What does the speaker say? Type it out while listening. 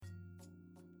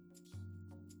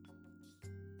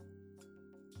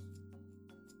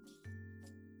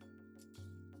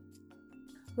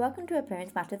Welcome to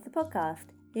Appearance Matters, the podcast,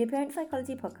 the appearance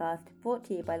psychology podcast brought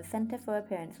to you by the Centre for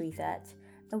Appearance Research,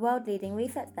 a world-leading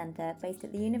research centre based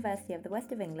at the University of the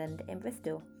West of England in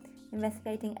Bristol,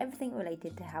 investigating everything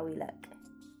related to how we look.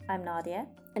 I'm Nadia.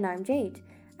 And I'm Jade.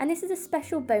 And this is a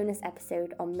special bonus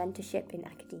episode on mentorship in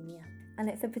academia. And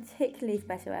it's a particularly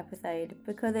special episode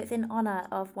because it's in honour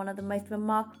of one of the most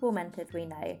remarkable mentors we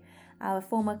know, our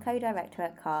former co-director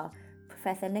at CAR,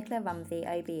 Professor Nicola Rumsey,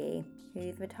 OBE,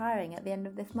 who's retiring at the end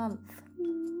of this month.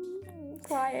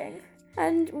 Crying.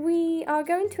 And we are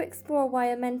going to explore why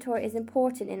a mentor is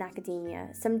important in academia,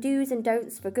 some do's and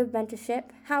don'ts for good mentorship,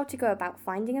 how to go about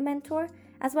finding a mentor,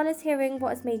 as well as hearing what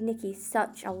has made Nikki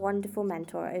such a wonderful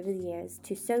mentor over the years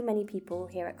to so many people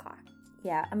here at CAR.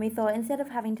 Yeah, and we thought instead of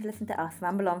having to listen to us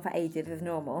ramble on for ages as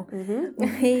normal,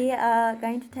 we are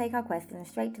going to take our questions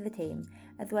straight to the team,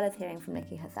 as well as hearing from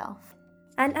Nikki herself.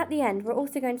 And at the end, we're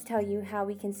also going to tell you how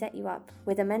we can set you up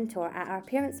with a mentor at our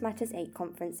Appearance Matters 8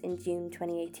 conference in June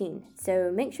 2018.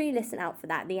 So make sure you listen out for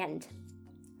that at the end.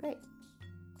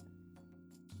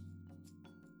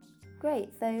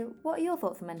 Great, so what are your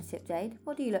thoughts on mentorship, Jade?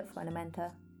 What do you look for in a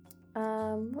mentor?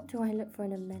 What do I look for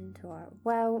in a mentor?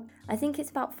 Well, I think it's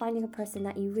about finding a person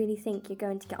that you really think you're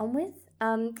going to get on with.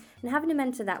 And having a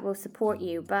mentor that will support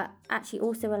you, but actually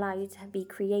also allow you to be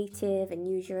creative and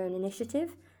use your own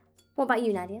initiative. What about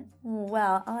you, Nadia?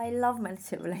 Well, I love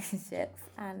mentorship relationships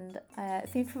and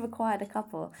seem to have acquired a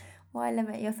couple. Why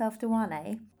limit yourself to one,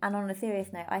 eh? And on a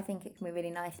serious note, I think it can be really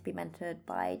nice to be mentored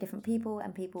by different people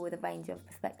and people with a range of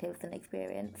perspectives and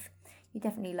experience. You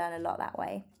definitely learn a lot that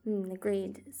way.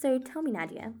 Agreed. So tell me,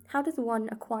 Nadia, how does one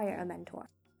acquire a mentor?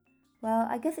 Well,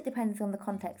 I guess it depends on the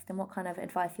context and what kind of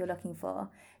advice you're looking for.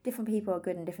 Different people are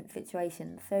good in different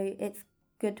situations, so it's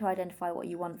good to identify what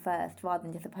you want first rather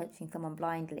than just approaching someone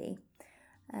blindly.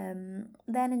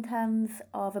 Then in terms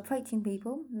of approaching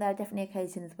people, there are definitely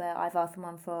occasions where I've asked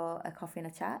someone for a coffee and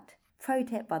a chat. Pro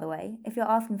tip, by the way, if you're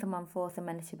asking someone for some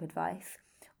mentorship advice,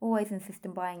 always insist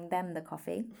on buying them the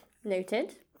coffee.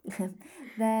 Noted.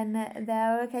 Then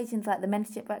there are occasions like the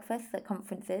mentorship breakfasts at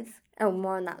conferences. Oh,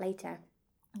 more on that later.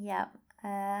 Yeah.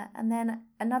 And then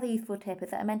another useful tip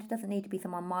is that a mentor doesn't need to be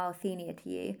someone miles senior to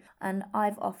you. And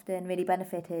I've often really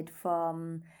benefited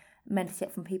from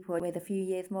mentorship from people with a few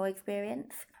years more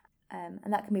experience.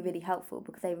 And that can be really helpful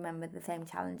because they remember the same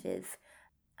challenges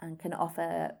and can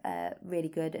offer really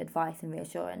good advice and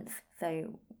reassurance.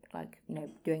 So, like,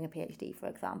 doing a PhD, for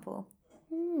example.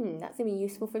 That's going to be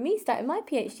useful for me starting my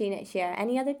PhD next year.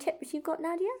 Any other tips you've got,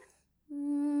 Nadia?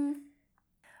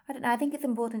 I don't know. I think it's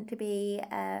important to be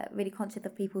really conscious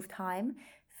of people's time.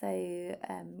 So you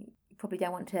probably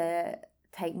don't want to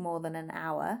take more than an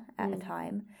hour at a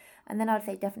time. And then I'd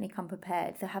say definitely come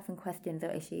prepared. So have some questions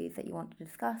or issues that you want to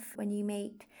discuss when you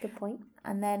meet. Good point.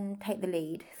 And then take the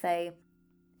lead. So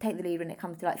take the lead when it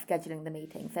comes to like scheduling the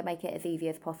meeting. So make it as easy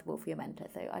as possible for your mentor.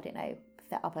 So I don't know,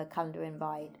 set up a calendar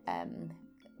invite,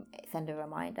 send a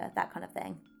reminder, that kind of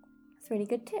thing. That's really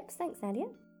good tips. Thanks, Nadia.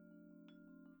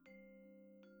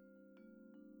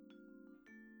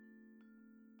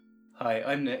 Hi,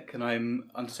 I'm Nick and I'm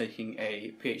undertaking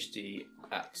a PhD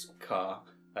at CAR.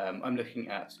 I'm looking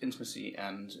at intimacy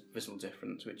and visible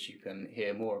difference, which you can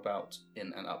hear more about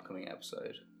in an upcoming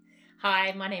episode.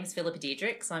 Hi, my name's Philippa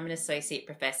Diedrichs. I'm an associate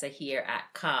professor here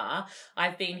at CAR.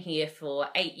 I've been here for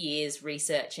 8 years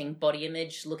researching body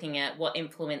image, looking at what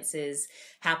influences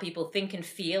how people think and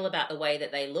feel about the way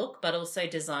that they look, but also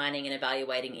designing and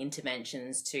evaluating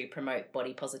interventions to promote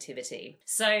body positivity.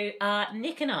 So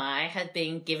Nick and I have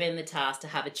been given the task to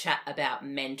have a chat about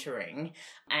mentoring,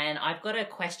 and I've got a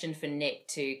question for Nick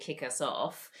to kick us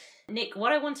off. Nick,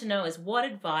 what I want to know is what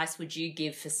advice would you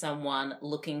give for someone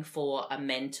looking for a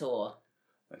mentor?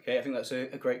 Okay, I think that's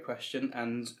a great question,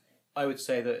 and I would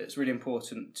say that it's really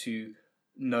important to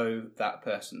know that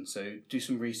person. So do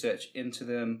some research into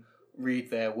them, read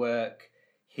their work,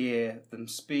 hear them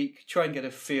speak, try and get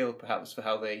a feel perhaps for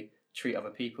how they treat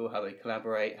other people, how they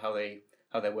collaborate, how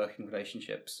their working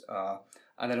relationships are,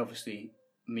 and then obviously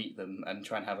meet them and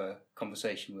try and have a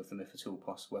conversation with them if at all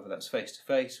possible, whether that's face to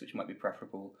face, which might be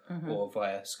preferable, or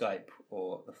via Skype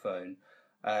or the phone.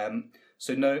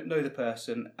 So know the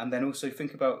person, and then also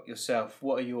think about yourself.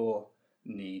 What are your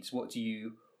needs? What do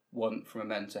you want from a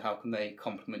mentor? How can they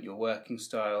complement your working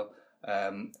style?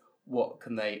 What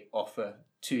can they offer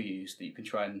to you so that you can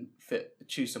try and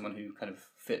choose someone who kind of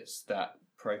fits that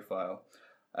profile?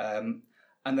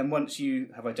 And then once you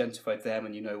have identified them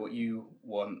and you know what you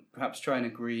want, perhaps try and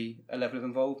agree a level of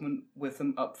involvement with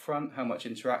them up front, how much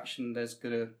interaction there's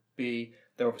going to be.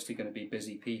 They're obviously going to be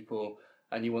busy people,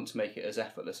 and you want to make it as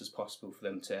effortless as possible for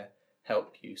them to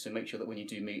help you. So make sure that when you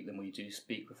do meet them, when you do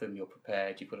speak with them, you're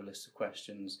prepared, you've got a list of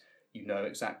questions, you know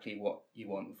exactly what you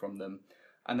want from them.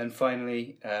 And then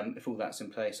finally, if all that's in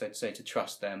place, I'd say to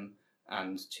trust them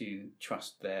and to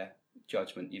trust their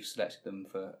judgment. You've selected them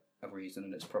for a reason,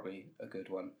 and it's probably a good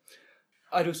one.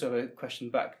 I'd also have a question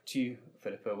back to you,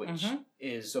 Philippa, which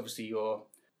is obviously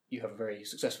you have a very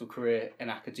successful career in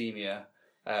academia,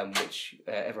 which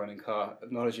everyone in CAR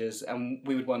acknowledges, and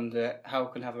we would wonder how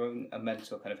can having a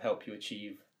mentor kind of help you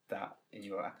achieve that in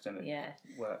your academic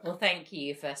work? Well, thank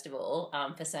you, first of all,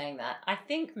 for saying that. I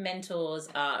think mentors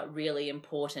are really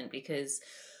important because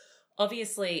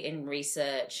obviously in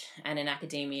research and in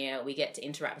academia, we get to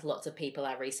interact with lots of people,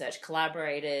 our research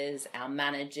collaborators, our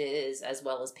managers, as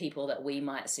well as people that we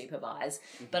might supervise.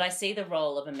 But I see the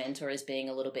role of a mentor as being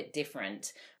a little bit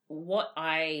different. What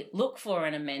I look for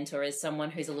in a mentor is someone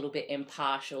who's a little bit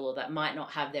impartial or that might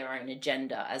not have their own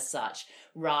agenda as such.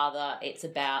 Rather, it's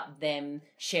about them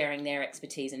sharing their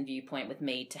expertise and viewpoint with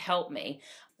me to help me.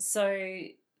 So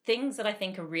things that I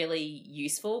think are really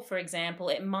useful, for example,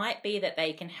 it might be that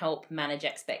they can help manage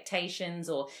expectations,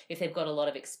 or if they've got a lot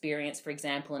of experience, for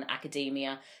example, in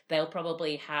academia, they'll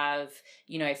probably have,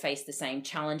 faced the same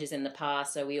challenges in the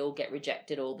past. So we all get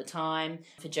rejected all the time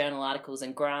for journal articles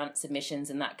and grant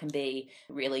submissions, and that can be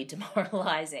really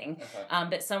demoralizing.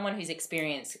 But someone who's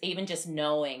experienced, even just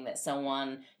knowing that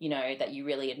someone, that you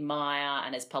really admire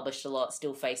and has published a lot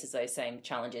still faces those same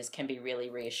challenges can be really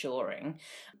reassuring.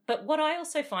 But what I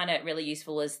also find it really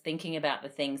useful is thinking about the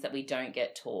things that we don't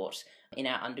get taught in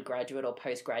our undergraduate or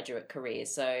postgraduate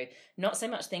careers. So not so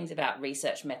much things about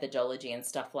research methodology and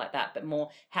stuff like that, but more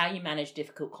how you manage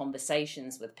difficult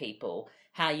conversations with people,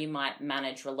 how you might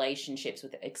manage relationships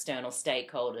with external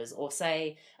stakeholders, or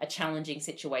say a challenging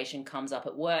situation comes up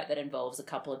at work that involves a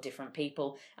couple of different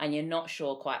people and you're not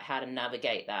sure quite how to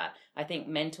navigate that. I think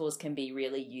mentors can be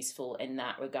really useful in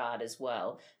that regard as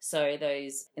well. So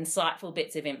those insightful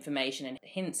bits of information and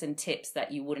hints and tips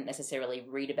that you wouldn't necessarily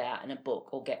read about in a book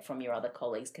or get from your other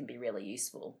colleagues can be really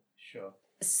useful. Sure.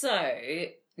 So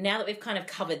now that we've kind of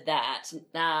covered that,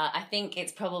 I think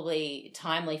it's probably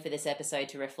timely for this episode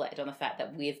to reflect on the fact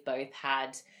that we've both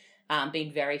had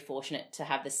been very fortunate to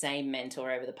have the same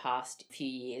mentor over the past few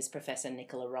years, Professor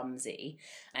Nicola Rumsey,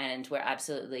 and we're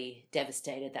absolutely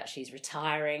devastated that she's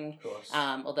retiring. Of course.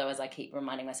 Although, as I keep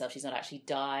reminding myself, she's not actually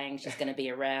dying. She's going to be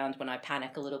around when I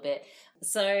panic a little bit.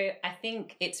 So I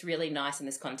think it's really nice in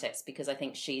this context because I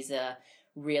think she's a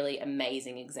really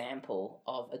amazing example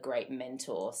of a great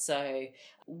mentor. So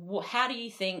how do you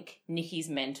think Nikki's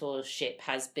mentorship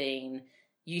has been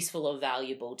useful or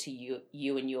valuable to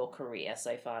you in your career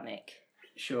so far, Nick?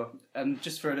 Sure. And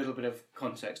just for a little bit of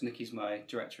context, Nikki's my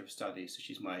director of studies, so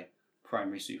she's my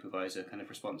primary supervisor, kind of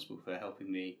responsible for helping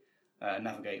me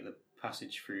navigate the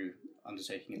passage through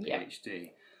undertaking a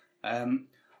PhD.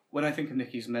 When I think of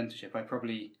Nikki's mentorship, I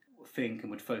probably think and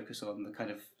would focus on the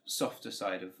kind of softer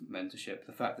side of mentorship,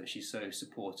 the fact that she's so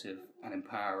supportive and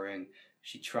empowering,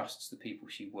 she trusts the people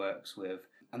she works with,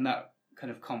 and that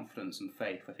kind of confidence and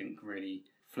faith, I think, really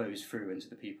flows through into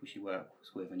the people she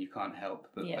works with, and you can't help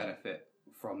but benefit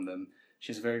from them.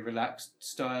 She has a very relaxed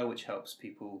style, which helps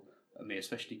people, me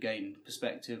especially, gain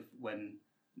perspective when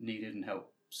needed and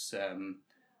helps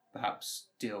perhaps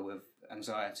deal with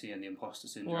anxiety and the imposter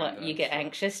syndrome. What, you get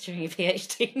anxious during your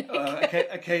PhD, Nick?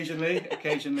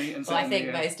 Occasionally. And well, I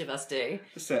think most of us do.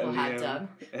 Certainly, or have done.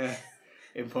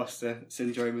 Imposter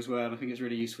syndrome as well. And I think it's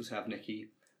really useful to have Nikki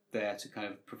there to kind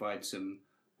of provide some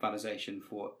validation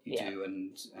for what you do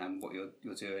and what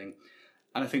you're doing.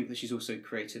 And I think that she's also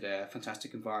created a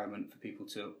fantastic environment for people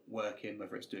to work in,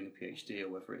 whether it's doing a PhD or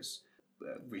whether it's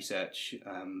research,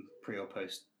 pre or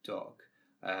post-doc.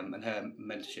 And her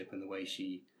mentorship and the way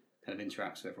she kind of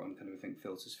interacts with everyone kind of, I think,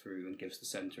 filters through and gives the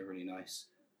centre a really nice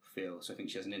feel. So I think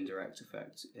she has an indirect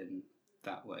effect in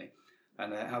that way.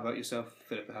 And how about yourself,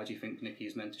 Philippa? How do you think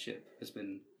Nikki's mentorship has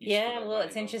been useful? Yeah, well,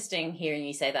 it's interesting hearing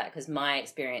you say that because my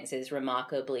experience is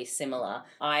remarkably similar.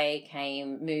 I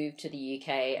moved to the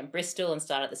UK and Bristol and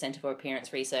started at the Centre for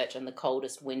Appearance Research in the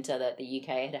coldest winter that the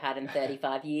UK had had in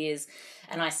 35 years.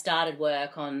 And I started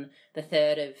work on the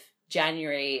 3rd of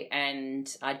January,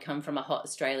 and I'd come from a hot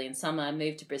Australian summer. I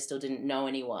moved to Bristol, didn't know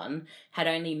anyone, had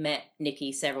only met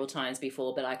Nikki several times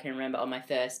before, but I can remember on my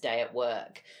first day at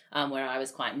work where I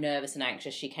was quite nervous and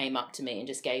anxious, she came up to me and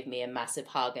just gave me a massive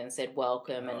hug and said,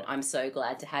 welcome, and I'm so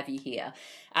glad to have you here.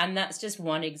 And that's just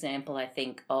one example, I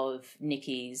think, of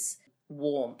Nikki's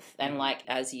warmth. And like,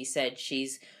 as you said,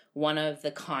 she's one of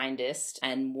the kindest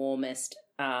and warmest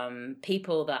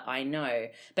people that I know,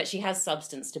 but she has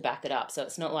substance to back it up. So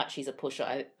it's not like she's a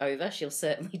pushover. She'll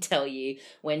certainly tell you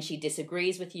when she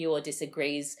disagrees with you or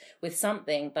disagrees with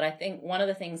something. But I think one of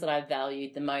the things that I've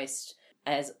valued the most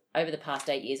as over the past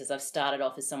 8 years, as I've started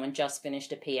off as someone just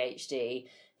finished a PhD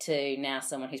to now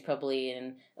someone who's probably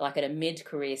in like at a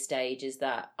mid-career stage, is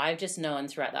that I've just known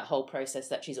throughout that whole process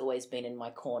that she's always been in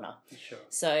my corner. Sure.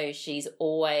 So she's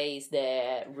always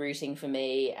there rooting for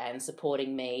me and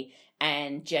supporting me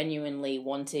and genuinely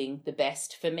wanting the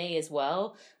best for me as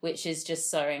well, which is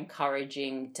just so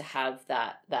encouraging to have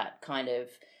that kind of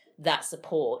that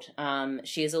support.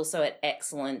 She is also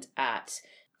excellent at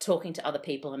talking to other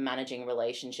people and managing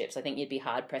relationships. I think you'd be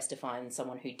hard pressed to find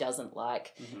someone who doesn't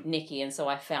like Nikki, and so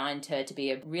I found her to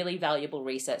be a really valuable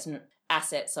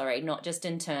asset, not just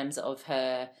in terms of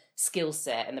her skill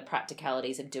set and the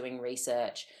practicalities of doing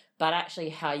research, but actually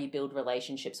how you build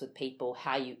relationships with people,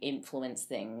 how you influence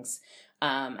things.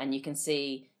 And you can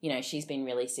see, she's been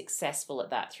really successful at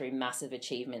that through massive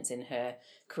achievements in her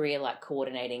career, like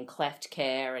coordinating cleft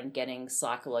care and getting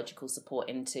psychological support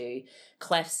into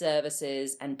cleft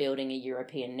services and building a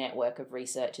European network of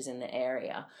researchers in the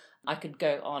area. I could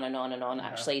go on and on and on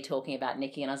actually talking about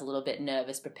Nikki, and I was a little bit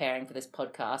nervous preparing for this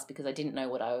podcast because I didn't know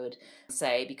what I would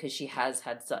say, because she has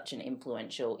had such an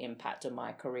influential impact on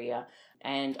my career.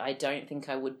 And I don't think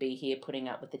I would be here putting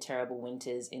up with the terrible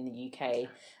winters in the UK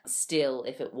still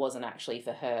if it wasn't actually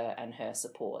for her and her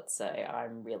support. So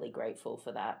I'm really grateful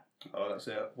for that. Oh, that's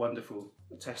a wonderful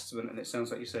testament. And it sounds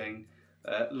like you're saying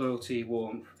loyalty,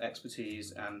 warmth,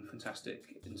 expertise, and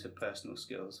fantastic interpersonal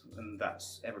skills. And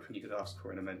that's everything you could ask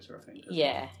for in a mentor, I think.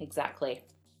 Yeah, exactly.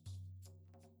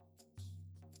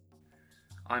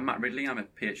 I'm Matt Ridley. I'm a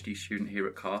PhD student here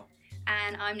at CAR.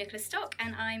 And I'm Nicola Stock,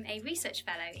 and I'm a research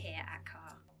fellow here at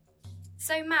CAR.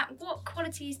 So Matt, what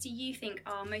qualities do you think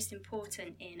are most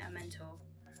important in a mentor?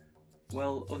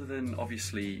 Well, other than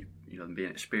obviously, them being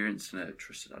experienced and a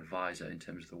trusted advisor in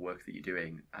terms of the work that you're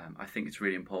doing, I think it's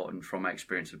really important from my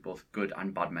experience of both good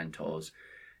and bad mentors,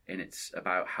 and it's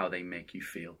about how they make you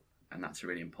feel. And that's a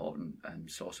really important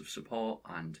source of support,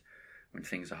 and when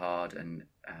things are hard and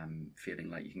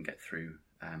feeling like you can get through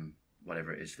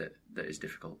whatever it is that is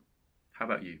difficult. How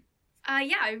about you?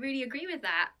 Yeah, I really agree with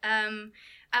that.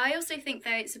 I also think,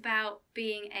 though, it's about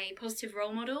being a positive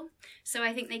role model. So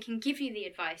I think they can give you the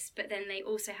advice, but then they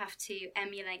also have to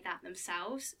emulate that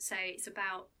themselves. So it's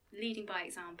about leading by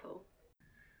example.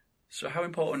 So how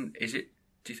important is it,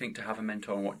 do you think, to have a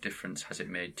mentor, and what difference has it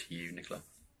made to you, Nicola?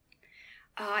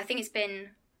 I think it's been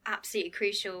absolutely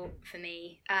crucial for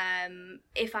me.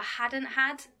 If I hadn't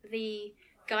had the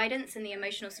guidance and the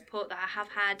emotional support that I have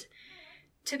had,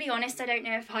 to be honest, I don't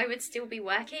know if I would still be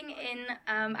working in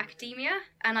academia,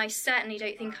 and I certainly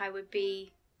don't think I would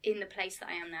be in the place that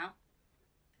I am now.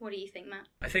 What do you think, Matt?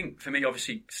 I think for me,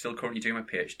 obviously, still currently doing my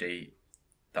PhD,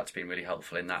 that's been really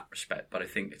helpful in that respect, but I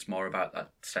think it's more about that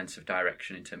sense of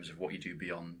direction in terms of what you do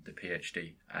beyond the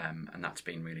PhD, and that's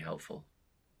been really helpful.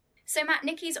 So Matt,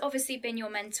 Nikki's obviously been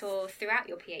your mentor throughout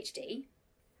your PhD.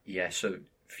 Yeah, so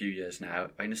a few years now.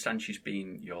 I understand she's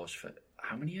been yours for,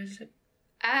 how many years is it?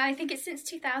 I think it's since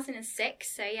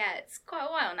 2006, so yeah, it's quite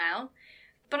a while now.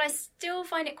 But I still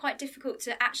find it quite difficult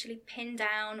to actually pin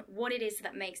down what it is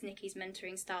that makes Nikki's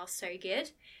mentoring style so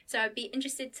good. So I'd be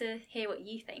interested to hear what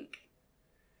you think.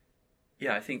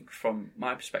 Yeah, I think from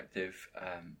my perspective,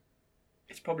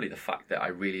 it's probably the fact that I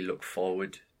really look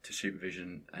forward to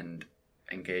supervision and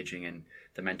engaging in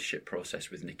the mentorship process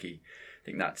with Nikki. I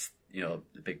think that's, the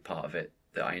big part of it,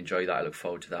 that I enjoy that, I look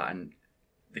forward to that. And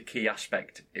the key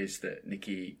aspect is that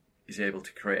Nikki is able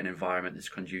to create an environment that's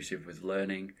conducive with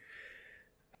learning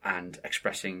and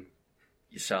expressing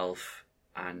yourself,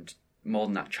 and more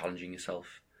than that, challenging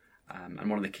yourself. And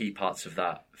one of the key parts of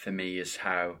that for me is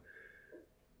how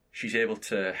she's able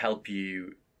to help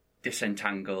you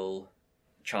disentangle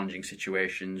challenging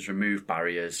situations, remove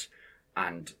barriers,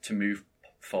 and to move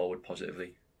forward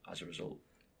positively as a result.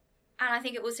 And I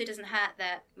think it also doesn't hurt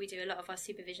that we do a lot of our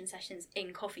supervision sessions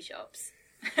in coffee shops.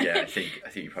 Yeah, I think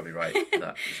you're probably right for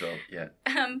that as well, yeah.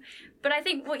 But I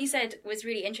think what you said was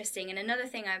really interesting, and another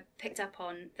thing I picked up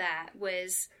on there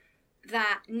was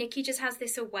that Nikki just has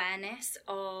this awareness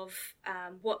of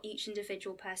what each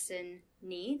individual person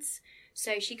needs.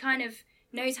 So she kind of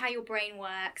knows how your brain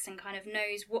works and kind of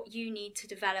knows what you need to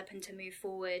develop and to move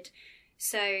forward.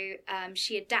 So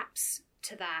she adapts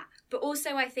to that. But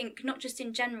also I think not just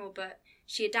in general, but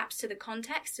she adapts to the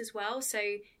context as well. So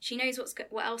she knows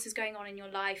what else is going on in your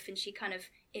life, and she kind of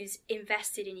is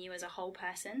invested in you as a whole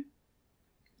person.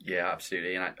 Yeah,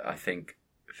 absolutely. And I think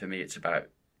for me it's about,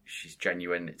 she's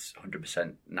genuine, it's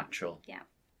 100% natural. Yeah.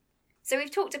 So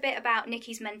we've talked a bit about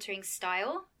Nikki's mentoring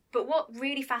style, but what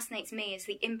really fascinates me is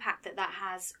the impact that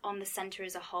has on the centre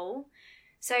as a whole.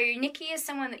 So Nikki is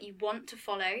someone that you want to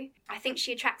follow. I think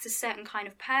she attracts a certain kind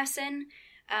of person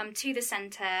to the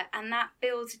centre, and that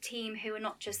builds a team who are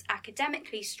not just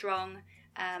academically strong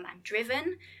and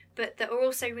driven, but that are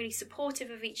also really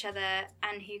supportive of each other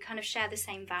and who kind of share the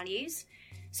same values.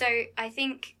 So I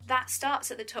think that starts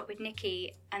at the top with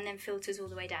Nikki and then filters all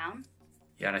the way down.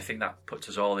 Yeah, and I think that puts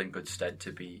us all in good stead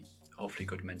to be hopefully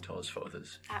good mentors for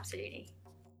others. Absolutely.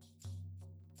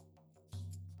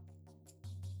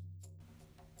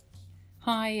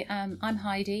 Hi, I'm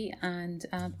Heidi, and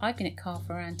I've been at CAR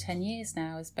for around 10 years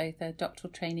now as both a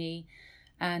doctoral trainee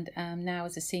and now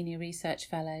as a senior research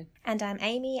fellow. And I'm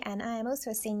Amy, and I am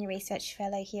also a senior research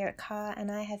fellow here at CAR,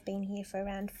 and I have been here for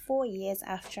around 4 years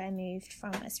after I moved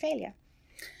from Australia.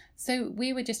 So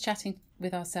we were just chatting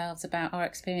with ourselves about our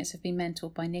experience of being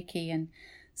mentored by Nikki and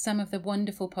some of the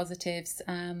wonderful positives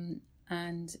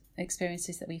and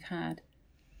experiences that we've had.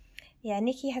 Yeah,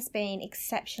 Nikki has been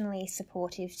exceptionally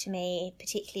supportive to me,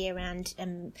 particularly around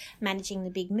managing the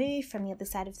big move from the other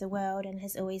side of the world, and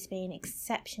has always been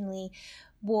exceptionally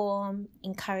warm,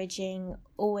 encouraging,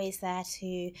 always there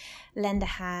to lend a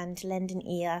hand, lend an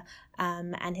ear,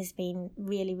 and has been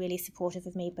really, really supportive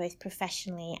of me both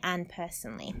professionally and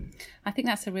personally. I think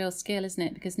that's a real skill, isn't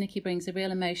it? Because Nikki brings a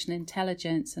real emotional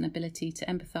intelligence and ability to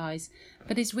empathise,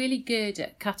 but is really good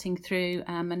at cutting through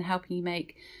and helping you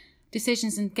make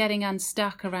decisions and getting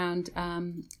unstuck around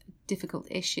difficult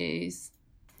issues.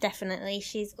 Definitely.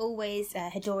 She's always,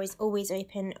 her door is always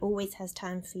open, always has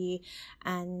time for you.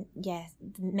 And yeah,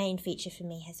 the main feature for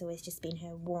me has always just been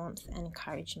her warmth and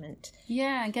encouragement.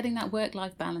 Yeah, and getting that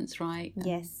work-life balance right.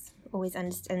 Yes, always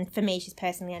and for me, she's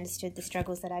personally understood the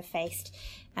struggles that I've faced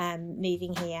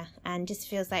moving here, and just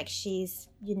feels like she's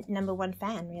your number one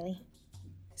fan, really.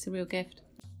 It's a real gift.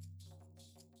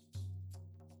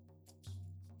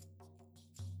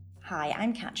 Hi,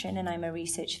 I'm Katrin and I'm a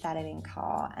research fellow in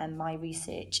CAR, and my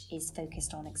research is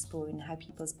focused on exploring how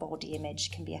people's body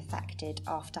image can be affected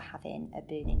after having a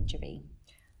burn injury.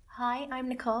 Hi, I'm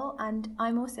Nicole and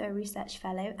I'm also a research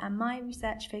fellow, and my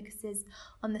research focuses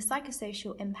on the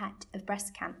psychosocial impact of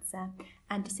breast cancer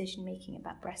and decision making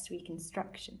about breast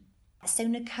reconstruction. So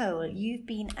Nicole, you've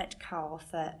been at CAR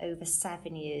for over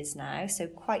 7 years now, so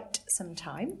quite some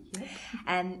time.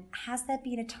 Has there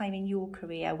been a time in your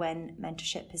career when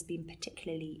mentorship has been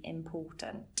particularly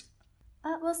important?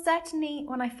 Well, certainly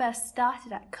when I first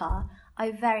started at CAR, I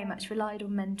very much relied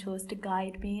on mentors to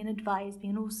guide me and advise me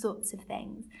on all sorts of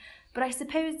things. But I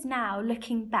suppose now,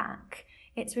 looking back,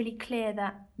 it's really clear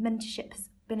that mentorship has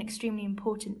been extremely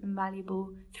important and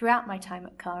valuable throughout my time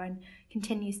at CAR and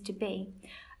continues to be.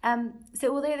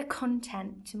 So although the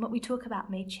content and what we talk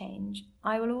about may change,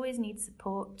 I will always need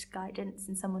support, guidance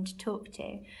and someone to talk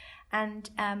to. And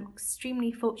I'm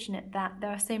extremely fortunate that there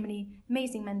are so many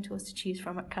amazing mentors to choose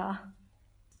from at CAR.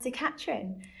 So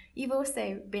Katrin, you've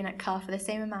also been at CAR for the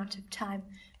same amount of time.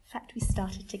 In fact, we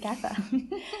started together.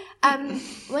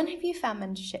 When have you found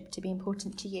mentorship to be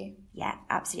important to you? Yeah,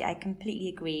 absolutely. I completely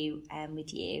agree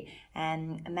with you.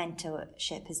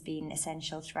 Mentorship has been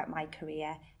essential throughout my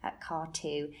career at CAR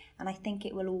too, and I think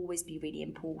it will always be really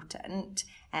important.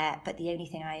 But the only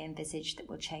thing I envisage that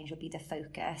will change will be the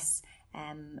focus,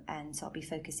 and so I'll be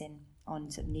focusing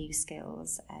on sort of new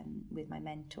skills with my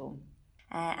mentor.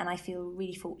 And I feel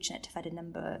really fortunate to have had a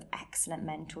number of excellent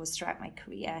mentors throughout my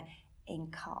career in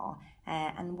CAR,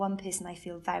 and one person I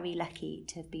feel very lucky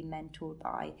to have been mentored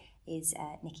by is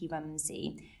Nikki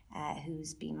Rumsey,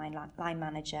 who's been my line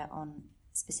manager on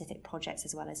specific projects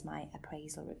as well as my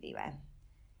appraisal reviewer.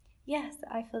 Yes,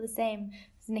 I feel the same.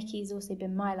 Nikki's also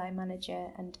been my line manager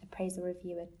and appraisal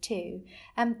reviewer too.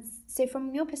 So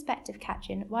from your perspective,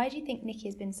 Katrin, why do you think Nikki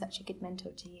has been such a good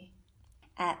mentor to you?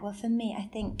 Well, for me, I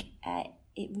think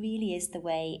it really is the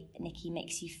way Nikki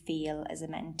makes you feel as a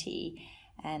mentee.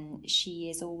 She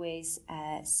is always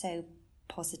so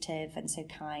positive and so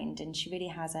kind, and she really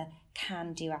has a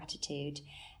can-do attitude,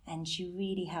 and she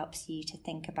really helps you to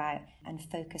think about and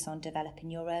focus on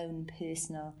developing your own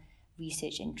personal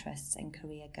research interests and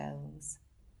career goals.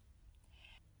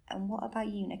 And what about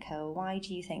you, Nicole? Why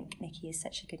do you think Nikki is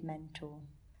such a good mentor?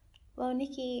 Well,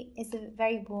 Nikki is a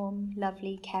very warm,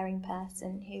 lovely, caring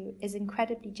person who is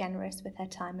incredibly generous with her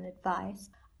time and advice.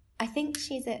 I think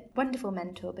she's a wonderful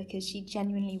mentor because she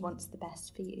genuinely wants the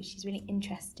best for you. She's really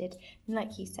interested in,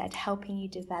 like you said, helping you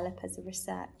develop as a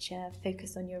researcher,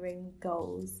 focus on your own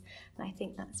goals. And I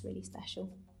think that's really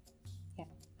special. Yeah,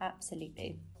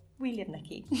 absolutely. We love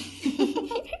Nikki.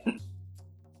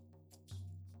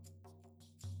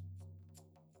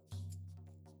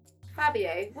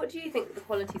 Fabio, what do you think the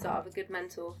qualities are of a good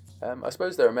mentor? I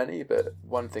suppose there are many, but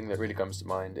one thing that really comes to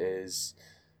mind is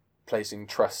placing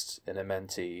trust in a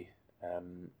mentee.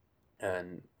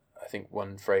 And I think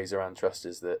one phrase around trust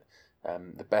is that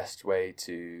the best way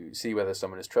to see whether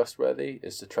someone is trustworthy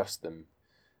is to trust them.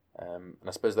 And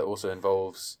I suppose that also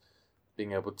involves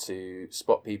being able to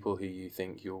spot people who you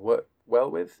think you'll work well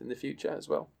with in the future as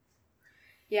well.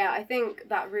 Yeah, I think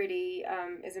that really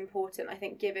is important. I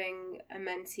think giving a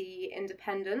mentee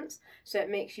independence, so it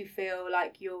makes you feel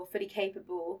like you're fully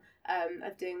capable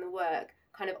of doing the work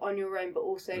kind of on your own, but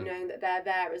also knowing that they're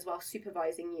there as well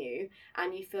supervising you,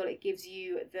 and you feel it gives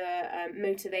you the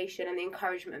motivation and the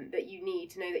encouragement that you need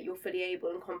to know that you're fully able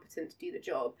and competent to do the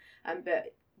job,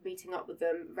 but meeting up with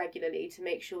them regularly to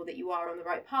make sure that you are on the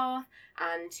right path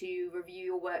and to review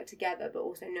your work together, but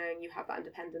also knowing you have that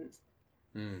independence.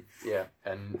 Yeah,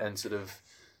 and sort of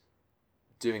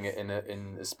doing it in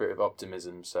a spirit of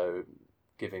optimism. So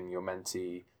giving your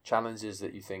mentee challenges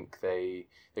that you think they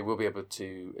will be able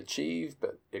to achieve,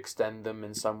 but extend them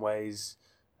in some ways,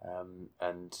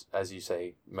 and as you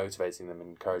say, motivating them and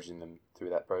encouraging them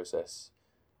through that process.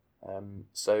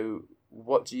 So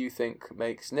what do you think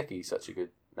makes Nikki such a good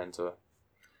mentor?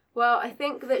 Well, I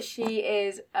think that she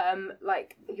is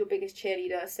like your biggest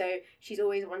cheerleader, so she's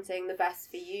always wanting the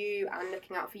best for you and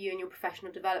looking out for you in your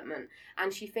professional development,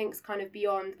 and she thinks kind of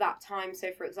beyond that time.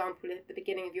 So for example, at the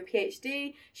beginning of your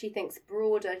PhD, she thinks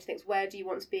broader. She thinks, where do you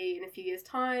want to be in a few years'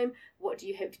 time? What do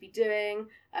you hope to be doing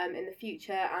in the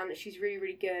future? And she's really,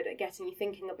 really good at getting you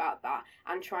thinking about that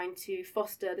and trying to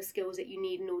foster the skills that you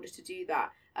need in order to do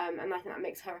that, and I think that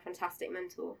makes her a fantastic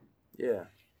mentor. Yeah,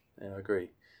 I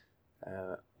agree.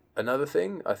 Another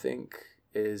thing I think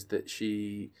is that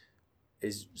she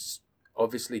is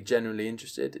obviously genuinely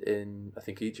interested in, I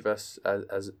think, each of us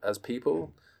as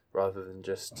people rather than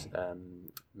just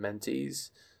mentees,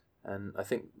 and I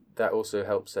think that also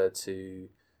helps her to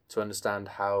understand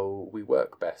how we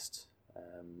work best.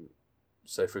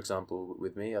 So, for example,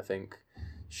 with me, I think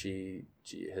she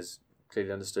has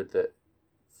clearly understood that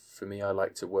for me, I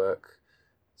like to work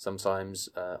sometimes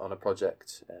on a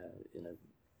project,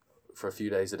 for a few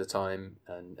days at a time,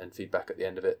 and feedback at the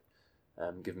end of it,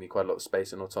 given me quite a lot of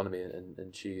space and autonomy,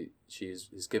 and she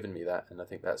has given me that, and I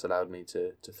think that's allowed me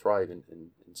to thrive in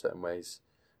certain ways,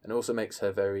 and it also makes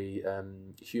her very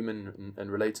human and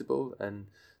relatable, and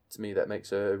to me that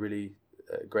makes her a really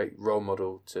great role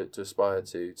model to aspire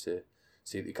to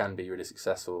see that you can be really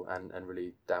successful and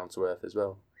really down to earth as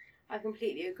well. I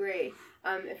completely agree.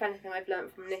 If anything I've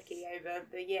learned from Nikki over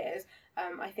the years,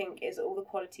 I think is all the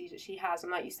qualities that she has,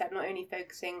 and like you said, not only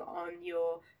focusing on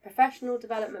your professional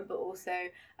development, but also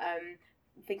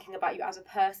thinking about you as a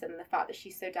person, the fact that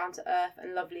she's so down to earth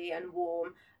and lovely and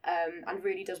warm, and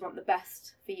really does want the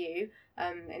best for you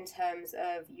in terms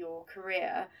of your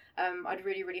career. I'd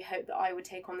really, really hope that I would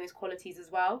take on those qualities as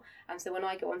well. And so when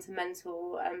I go on to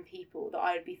mentor people, that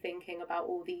I would be thinking about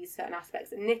all these certain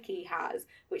aspects that Nikki has,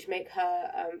 which make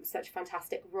her such a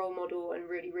fantastic role model and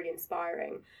really, really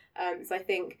inspiring. So I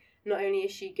think not only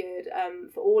is she good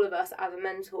for all of us as a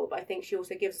mentor, but I think she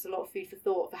also gives us a lot of food for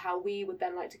thought for how we would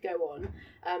then like to go on.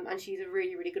 And she's a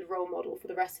really, really good role model for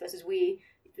the rest of us as we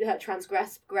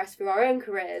progress through our own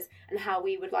careers, and how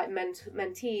we would like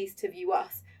mentees to view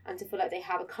us and to feel like they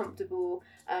have a comfortable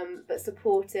but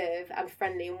supportive and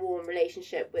friendly and warm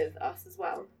relationship with us as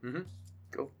well. Mm-hmm.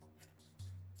 Cool.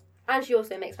 And she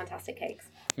also makes fantastic cakes.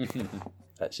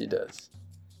 That she does.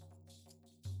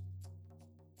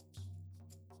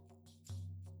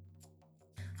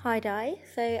 Hi Di,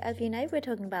 so as you know, we're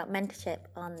talking about mentorship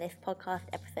on this podcast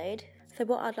episode. So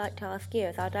what I'd like to ask you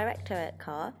as our director at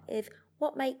CAR is,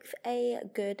 what makes a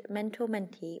good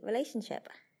mentor-mentee relationship?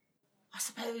 I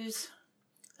suppose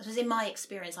in my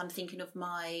experience, I'm thinking of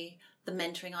the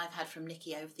mentoring I've had from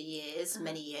Nikki over the years,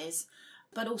 many years,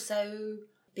 but also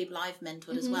people I've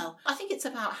mentored as well. I think it's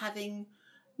about having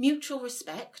mutual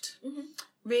respect,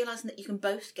 realising that you can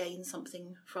both gain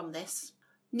something from this,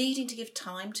 needing to give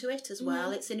time to it as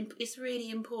well. It's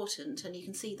really important, and you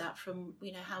can see that from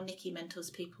how Nikki mentors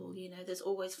people. There's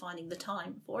always finding the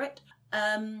time for it.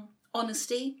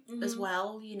 Honesty as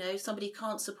well. Somebody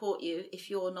can't support you if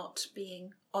you're not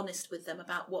being honest with them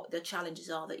about what the challenges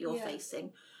are that you're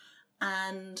facing,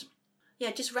 and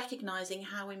just recognising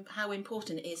how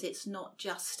important it is. It's not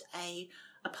just a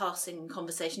passing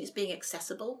conversation. It's being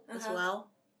accessible as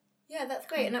well. Yeah, that's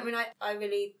great. And I mean, I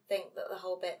really think that the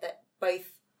whole bit that both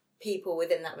people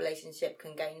within that relationship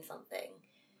can gain something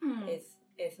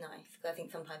is nice. Because I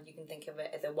think sometimes you can think of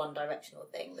it as a one-directional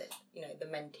thing, that the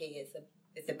mentee is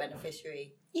is the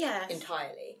beneficiary Yeah.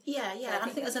 entirely. Yeah. So I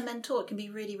think as a mentor, it can be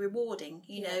really rewarding.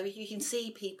 You know, if you can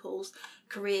see people's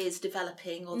careers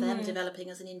developing or them developing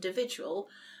as an individual,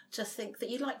 to think that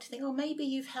you'd like to think, oh, maybe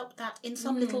you've helped that in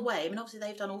some little way. I mean, obviously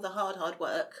they've done all the hard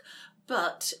work,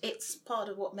 but it's part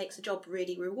of what makes a job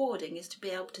really rewarding is to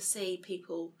be able to see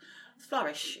people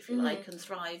flourish, if you like, and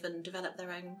thrive and develop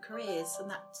their own careers,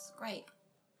 and that's great.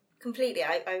 Completely,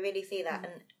 I really see that,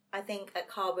 and I think at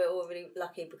CAR we're all really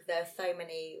lucky because there are so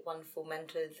many wonderful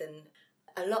mentors, and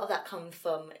a lot of that comes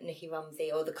from Nikki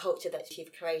Rumsey or the culture that she's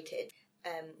created.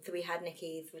 So we had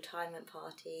Nikki's retirement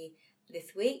party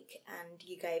this week, and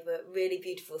you gave a really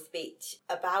beautiful speech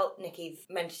about Nikki's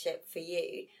mentorship for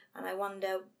you, and I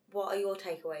wonder, what are your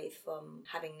takeaways from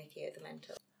having Nikki as a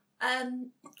mentor?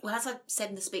 Well, as I said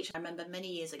in the speech, I remember many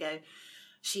years ago,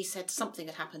 she said something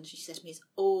had happened. She said to me, it's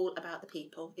all about the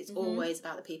people. It's always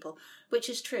about the people, which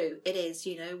is true. It is,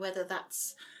 you know, whether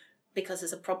that's because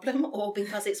there's a problem or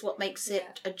because it's what makes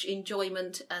it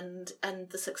enjoyment and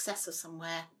the success of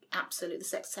somewhere. Absolutely, the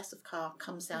success of CAR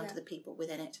comes down to the people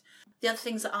within it. The other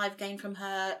things that I've gained from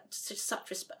her,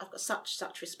 I've got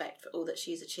such respect for all that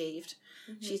she's achieved.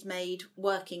 She's made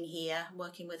working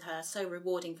with her so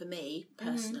rewarding for me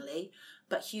personally,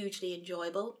 but hugely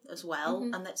enjoyable as well.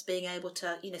 And that's being able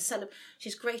to, you know,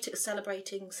 she's great at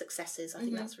celebrating successes. I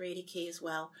think that's really key as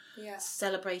well.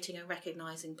 Celebrating and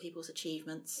recognising people's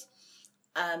achievements.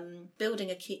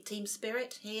 Building a team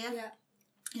spirit here.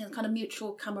 You know, kind of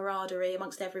mutual camaraderie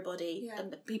amongst everybody,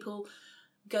 and people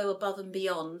go above and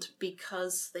beyond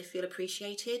because they feel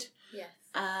appreciated.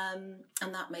 And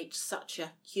that makes such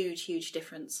a huge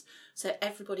difference. So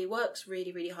everybody works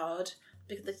really, really hard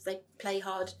because they play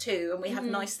hard too, and we have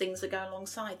nice things that go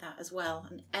alongside that as well.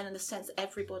 And in a sense,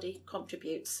 everybody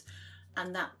contributes,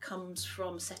 and that comes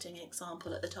from setting an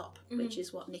example at the top, which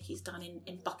is what Nikki's done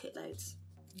in bucket loads.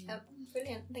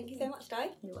 Brilliant. Thank you so much,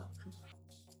 Di. You're welcome.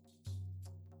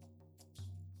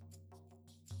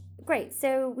 Great,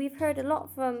 so we've heard a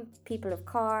lot from people of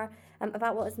CAR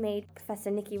about what has made Professor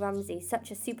Nikki Rumsey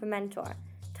such a super mentor.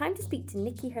 Time to speak to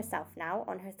Nikki herself now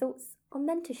on her thoughts on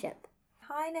mentorship.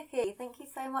 Hi Nikki, thank you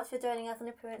so much for joining us on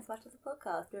Appearance Matters, the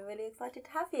podcast. We're really excited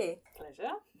to have you.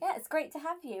 Pleasure. Yeah, it's great to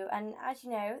have you, and as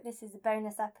you know, this is a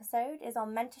bonus episode, is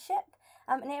on mentorship,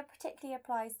 and it particularly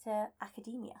applies to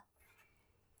academia.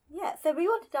 Yeah, so we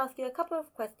wanted to ask you a couple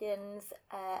of questions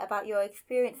about your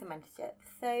experience in mentorship.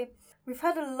 So we've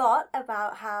heard a lot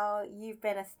about how you've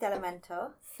been a stellar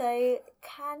mentor. So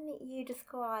can you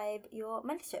describe your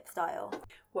mentorship style?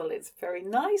 Well, it's very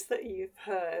nice that you've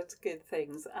heard good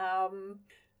things.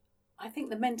 I think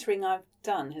the mentoring I've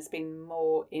done has been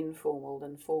more informal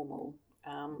than formal.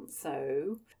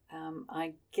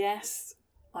 I guess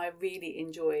I really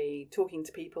enjoy talking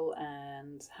to people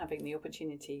and having the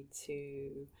opportunity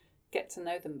to get to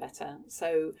know them better.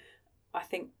 So I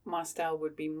think my style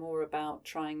would be more about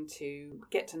trying to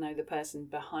get to know the person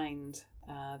behind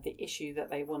the issue that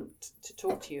they want to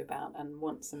talk to you about and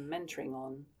want some mentoring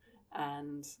on,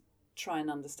 and try and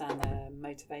understand their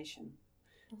motivation.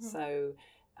 So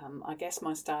I guess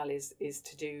my style is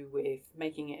to do with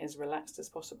making it as relaxed as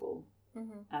possible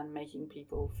and making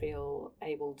people feel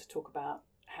able to talk about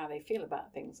how they feel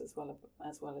about things as well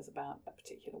as about a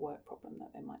particular work problem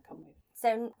that they might come with.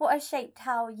 So what has shaped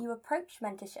how you approach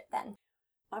mentorship then?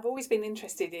 I've always been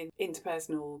interested in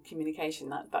interpersonal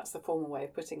communication, that's the formal way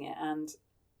of putting it, and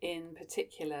in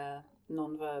particular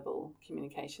non-verbal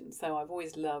communication. So I've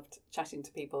always loved chatting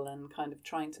to people and kind of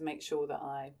trying to make sure that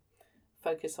I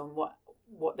focus on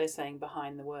what they're saying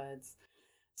behind the words.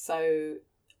 So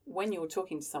when you're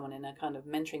talking to someone in a kind of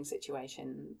mentoring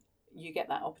situation, you get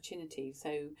that opportunity.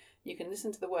 So you can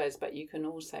listen to the words, but you can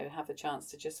also have the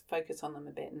chance to just focus on them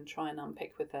a bit and try and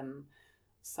unpick with them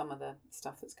some of the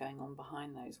stuff that's going on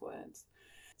behind those words.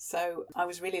 So I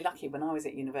was really lucky when I was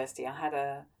at university. I had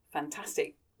a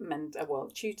fantastic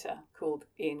tutor called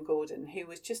Ian Gordon, who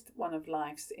was just one of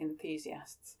life's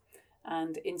enthusiasts.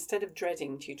 And instead of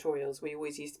dreading tutorials, we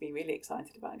always used to be really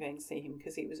excited about going to see him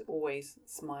because he was always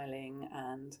smiling,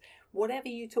 and whatever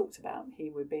you talked about,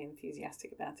 he would be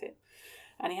enthusiastic about it.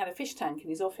 And he had a fish tank in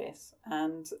his office,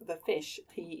 and the fish,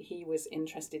 he was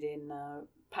interested in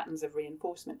patterns of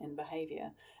reinforcement in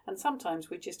behaviour. And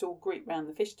sometimes we'd just all group round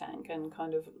the fish tank and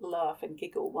kind of laugh and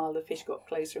giggle while the fish got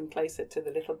closer and closer to the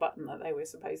little button that they were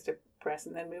supposed to press,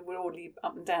 and then we would all leap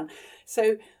up and down.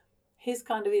 So his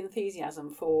kind of enthusiasm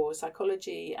for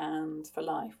psychology and for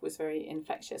life was very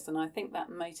infectious, and I think that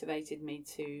motivated me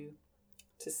to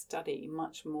study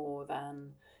much more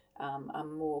than a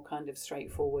more kind of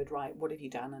straightforward, right, what have you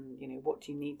done and what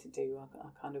do you need to do,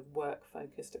 a kind of work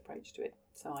focused approach to it.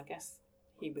 So I guess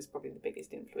he was probably the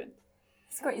biggest influence.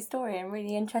 a great story and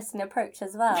really interesting approach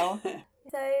as well.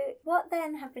 So, what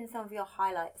then have been some of your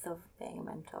highlights of being a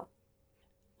mentor?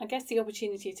 I guess the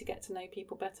opportunity to get to know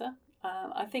people better.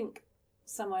 I think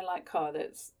somewhere like CAR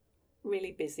that's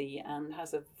really busy and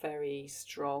has a very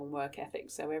strong work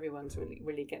ethic, so everyone's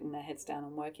really getting their heads down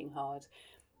and working hard.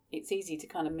 It's easy to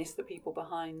kind of miss the people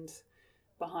behind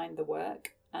the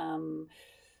work. And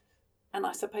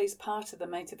I suppose part of the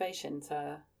motivation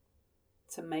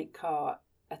to make CAR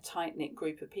a tight-knit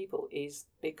group of people is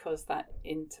because that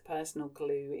interpersonal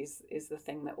glue is the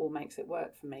thing that all makes it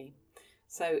work for me.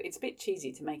 So it's a bit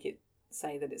cheesy to make it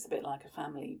say that it's a bit like a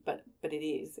family, but it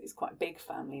is. It's quite a big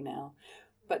family now.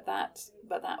 But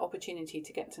that opportunity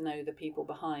to get to know the people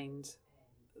behind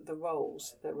the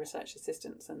roles, the research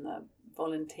assistants and the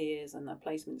volunteers and the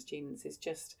placement students, is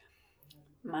just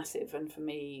massive, and for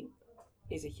me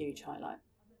is a huge highlight.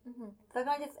 Mm-hmm. So can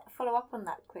I just follow up on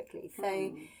that quickly?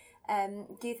 So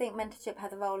do you think mentorship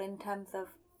has a role in terms of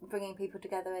bringing people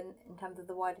together in terms of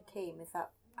the wider team? Is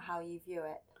that how you view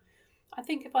it? I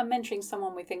think if I'm mentoring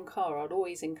someone within CAR, I'd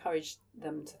always encourage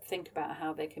them to think about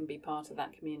how they can be part of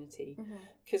that community.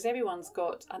 Because everyone's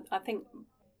got, I think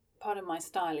part of my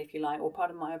style, if you like, or part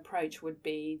of my approach would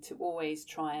be to always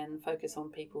try and focus on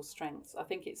people's strengths. I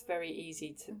think it's very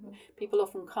easy to, people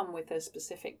often come with a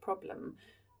specific problem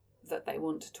that they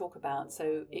want to talk about.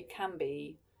 So it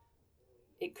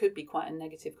could be quite a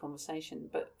negative conversation.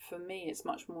 But for me, it's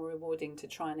much more rewarding to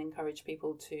try and encourage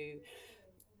people to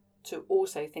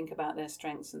also think about their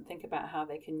strengths and think about how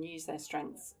they can use their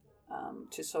strengths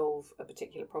to solve a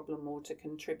particular problem, or to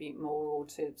contribute more, or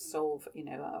to solve,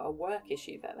 a work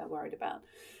issue that they're worried about.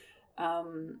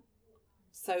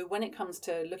 So when it comes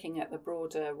to looking at the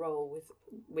broader role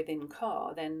within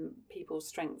CAR, then people's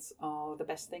strengths are the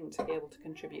best thing to be able to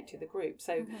contribute to the group.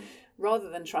 So rather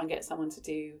than try and get someone to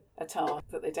do a task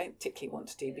that they don't particularly want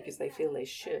to do because they feel they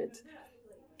should,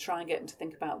 try and get them to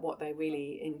think about what they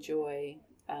really enjoy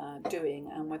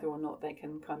doing, and whether or not they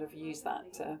can kind of use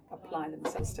that to apply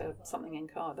themselves to something in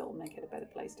CAR that will make it a better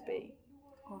place to be.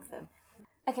 Awesome.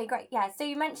 Okay, great. Yeah, so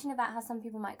you mentioned about how some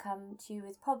people might come to you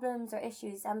with problems or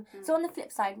issues. So on the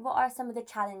flip side, what are some of the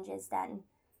challenges then?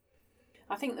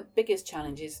 I think the biggest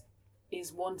challenge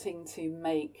is wanting to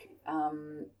make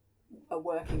a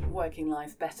working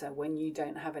life better when you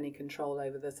don't have any control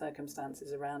over the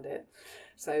circumstances around it.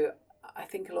 So I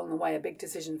think along the way, a big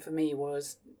decision for me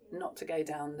was not to go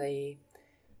down the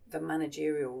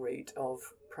managerial route of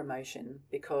promotion,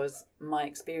 because my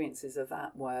experiences of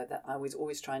that were that I was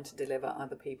always trying to deliver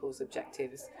other people's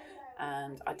objectives,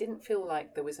 and I didn't feel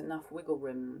like there was enough wiggle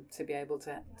room to be able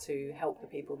to help the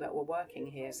people that were working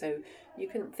here. So you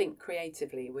couldn't think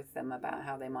creatively with them about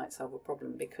how they might solve a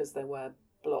problem because there were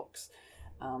blocks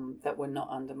that were not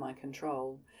under my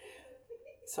control.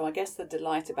 So I guess the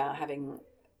delight about having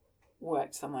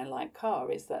worked somewhere like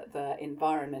CAR is that the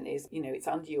environment is, it's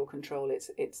under your control.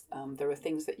 It's there are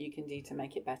things that you can do to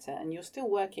make it better, and you're still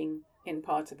working in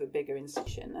part of a bigger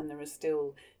institution, and there are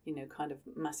still, kind of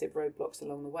massive roadblocks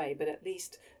along the way, but at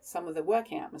least some of the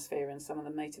working atmosphere and some of the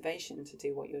motivation to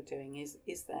do what you're doing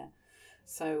is there.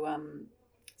 So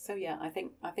yeah, I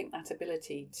think that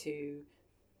ability to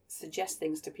suggest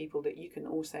things to people that you can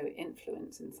also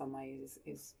influence in some ways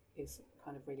is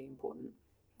kind of really important.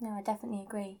 No, I definitely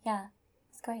agree. Yeah,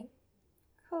 it's great.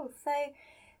 Cool. So,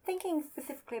 thinking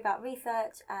specifically about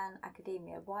research and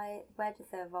academia, where does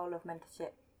the role of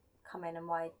mentorship come in, and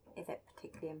why is it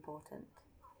particularly important?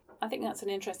 I think that's an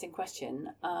interesting question.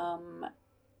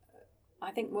 I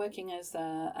think working as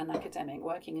an academic,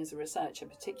 working as a researcher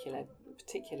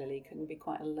particularly can be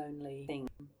quite a lonely thing.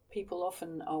 People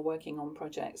often are working on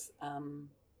projects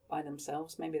by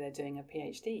themselves. Maybe they're doing a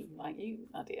PhD like you,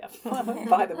 Nadia,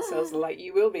 by themselves, like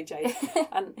you will be, Jade.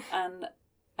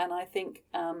 And I think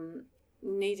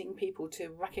needing people to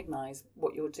recognise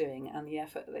what you're doing and the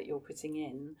effort that you're putting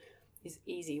in is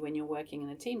easy when you're working in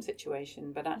a team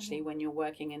situation, but actually when you're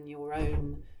working in your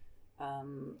own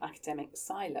academic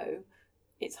silo,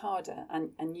 it's harder.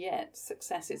 And yet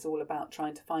success is all about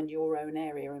trying to find your own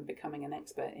area and becoming an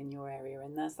expert in your area.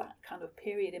 And there's that kind of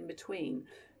period in between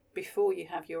before you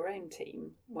have your own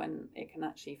team when it can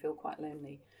actually feel quite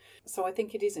lonely. So I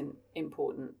think it is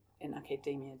important in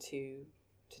academia to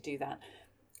do that.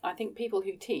 I think people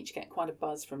who teach get quite a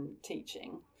buzz from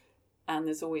teaching, and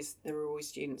there are always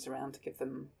students around to give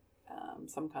them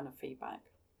some kind of feedback.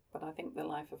 But I think the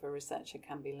life of a researcher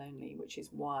can be lonely, which is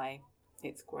why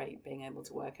it's great being able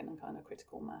to work in a kind of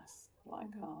critical mass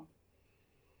like CAR.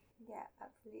 Yeah,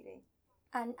 absolutely.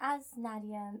 And as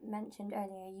Nadia mentioned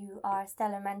earlier, you are a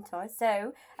stellar mentor.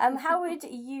 So how would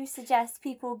you suggest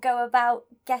people go about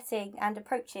getting and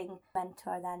approaching a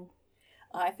mentor then?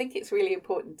 I think it's really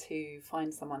important to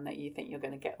find someone that you think you're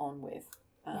going to get on with.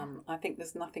 I think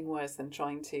there's nothing worse than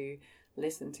trying to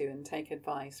listen to and take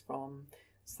advice from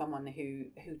someone who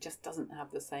just doesn't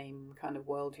have the same kind of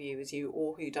worldview as you,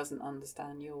 or who doesn't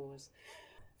understand yours.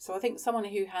 So I think someone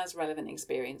who has relevant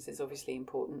experience is obviously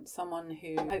important. Someone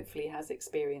who hopefully has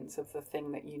experience of the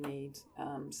thing that you need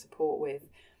support with,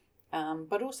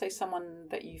 but also someone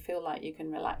that you feel like you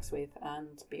can relax with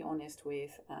and be honest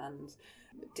with and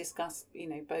discuss,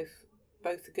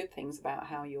 both the good things about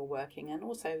how you're working and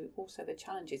also the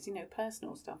challenges.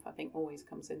 Personal stuff I think always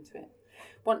comes into it.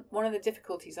 One of the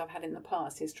difficulties I've had in the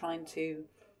past is trying to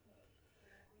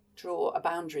draw a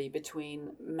boundary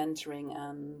between mentoring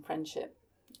and friendship.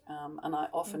 And I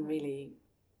often really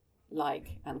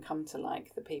like and come to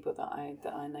like the people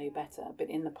that I know better. But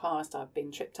in the past, I've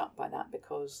been tripped up by that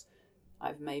because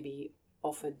I've maybe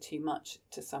offered too much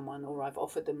to someone, or I've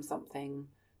offered them something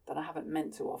that I haven't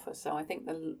meant to offer. So I think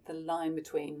the line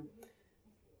between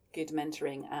good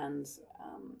mentoring and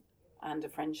a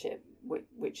friendship,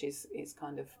 which is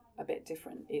kind of a bit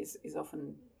different, is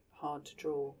often hard to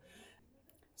draw.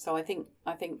 So I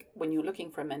think when you're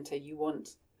looking for a mentor, you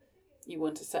want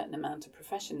a certain amount of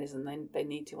professionalism. They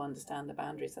need to understand the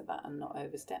boundaries of that and not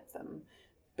overstep them.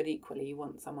 But equally, you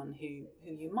want someone who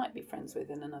you might be friends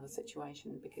with in another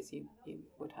situation because you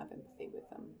would have empathy with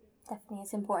them. Definitely,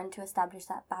 it's important to establish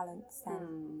that balance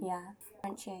then.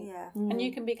 Differentiate. And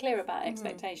you can be clear about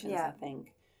expectations, I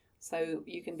think. So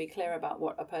you can be clear about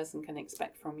what a person can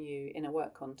expect from you in a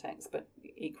work context, but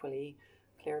equally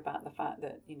clear about the fact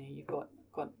that you've got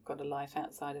a life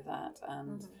outside of that,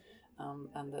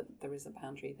 and that there is a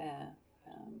boundary there.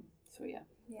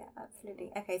 Yeah,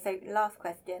 absolutely. Okay, so last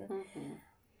question.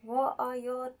 What are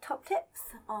your top tips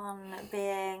on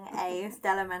being a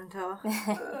stellar mentor?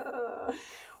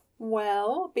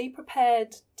 Well, be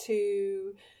prepared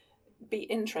to be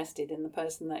interested in the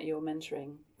person that you're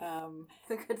mentoring.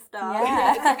 It's a good start.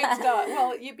 Yeah, it's a good start.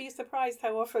 Well, you'd be surprised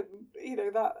how often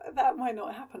that might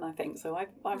not happen, I think. So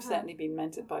I've certainly been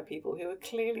mentored by people who are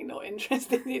clearly not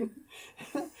interested in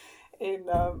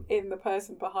the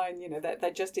person behind.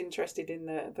 They're just interested in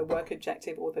the work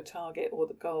objective or the target or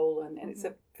the goal, and it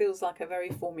feels like a very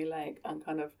formulaic and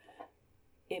kind of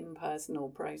impersonal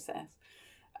process.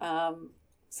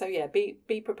 So yeah,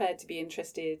 be prepared to be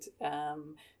interested.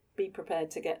 Be prepared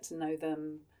to get to know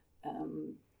them.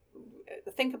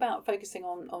 Think about focusing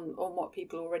on what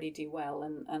people already do well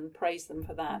and praise them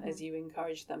for that as you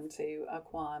encourage them to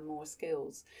acquire more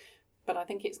skills. But I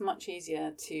think it's much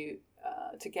easier to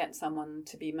get someone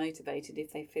to be motivated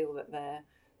if they feel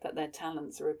that their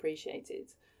talents are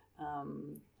appreciated,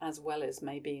 as well as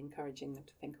maybe encouraging them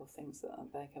to think of things that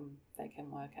they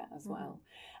can work at as well,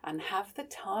 and have the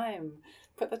time.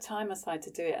 Put the time aside to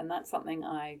do it, and that's something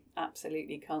I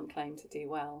absolutely can't claim to do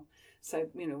well. So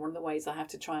one of the ways I have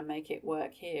to try and make it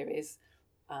work here is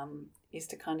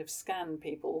to kind of scan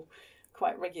people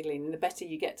quite regularly, and the better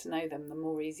you get to know them, the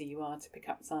more easy you are to pick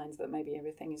up signs that maybe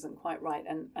everything isn't quite right,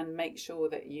 and make sure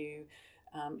that you,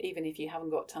 even if you haven't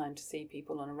got time to see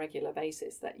people on a regular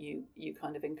basis, that you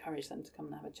kind of encourage them to come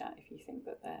and have a chat if you think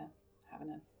that they're having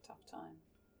a tough time.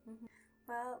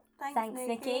 Well, thanks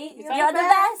Nikki. You're the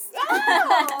best.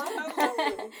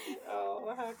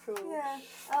 Oh, how cool. Yeah.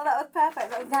 Oh, that was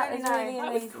perfect. That was really nice.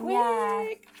 That was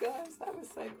quick. Guys, that was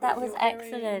so quick. That was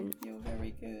excellent. You're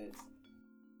very good.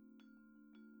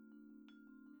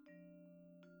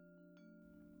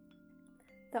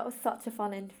 That was such a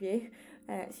fun interview.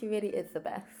 She really is the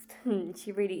best.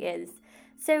 She really is.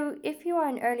 So if you are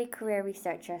an early career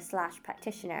researcher /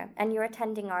 practitioner and you're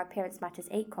attending our Appearance Matters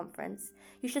 8 conference,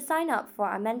 you should sign up for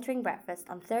our mentoring breakfast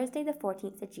on Thursday the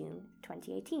 14th of June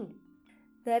 2018.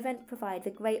 The event provides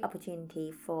a great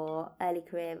opportunity for early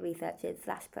career researchers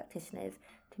 / practitioners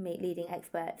to meet leading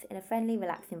experts in a friendly,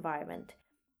 relaxed environment,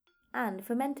 and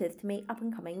for mentors to meet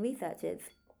up-and-coming researchers.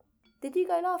 Did you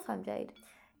go last time, Jade?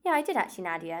 Yeah, I did actually,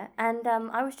 Nadia, and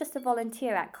I was just a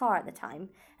volunteer at CAR at the time,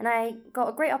 and I got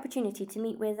a great opportunity to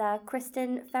meet with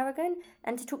Kristen Farragon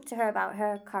and to talk to her about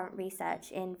her current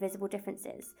research in visible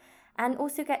differences, and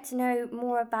also get to know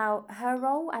more about her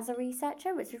role as a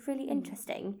researcher, which was really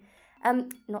interesting.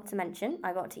 Not to mention,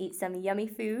 I got to eat some yummy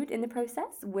food in the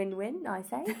process. Win-win, I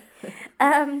say.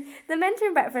 The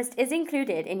mentoring breakfast is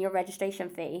included in your registration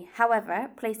fee. However,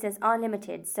 places are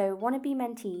limited, so wannabe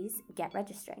mentees, get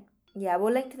registering. Yeah,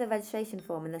 we'll link to the registration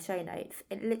form in the show notes.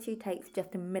 It literally takes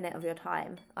just a minute of your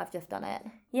time. I've just done it.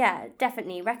 Yeah,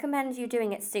 definitely. Recommend you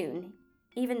doing it soon.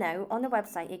 Even though on the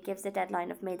website it gives a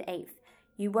deadline of May the 8th.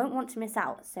 You won't want to miss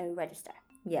out, so register.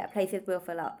 Yeah, places will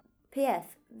fill up P.S.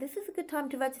 This is a good time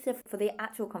to register for the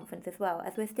actual conference as well,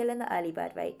 as we're still in the early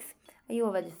bird rates. Are you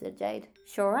all registered, Jade?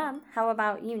 Sure am. How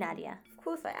about you, Nadia? Of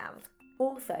course I am.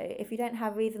 Also, if you don't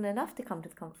have reason enough to come to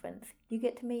the conference, you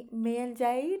get to meet me and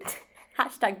Jade.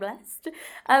 #blessed.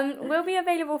 We'll be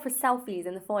available for selfies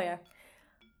in the foyer.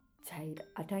 Jade,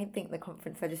 I don't think the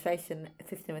conference registration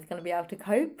system is going to be able to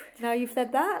cope. Now you've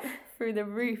said that. Through the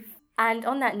roof. And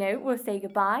on that note, we'll say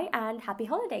goodbye and happy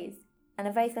holidays. And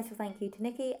a very special thank you to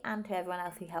Nikki and to everyone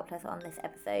else who helped us on this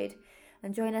episode.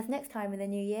 And join us next time in the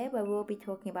new year, where we'll be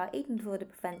talking about eating disorder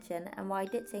prevention and why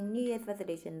ditching New Year's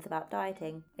resolutions about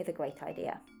dieting is a great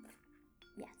idea.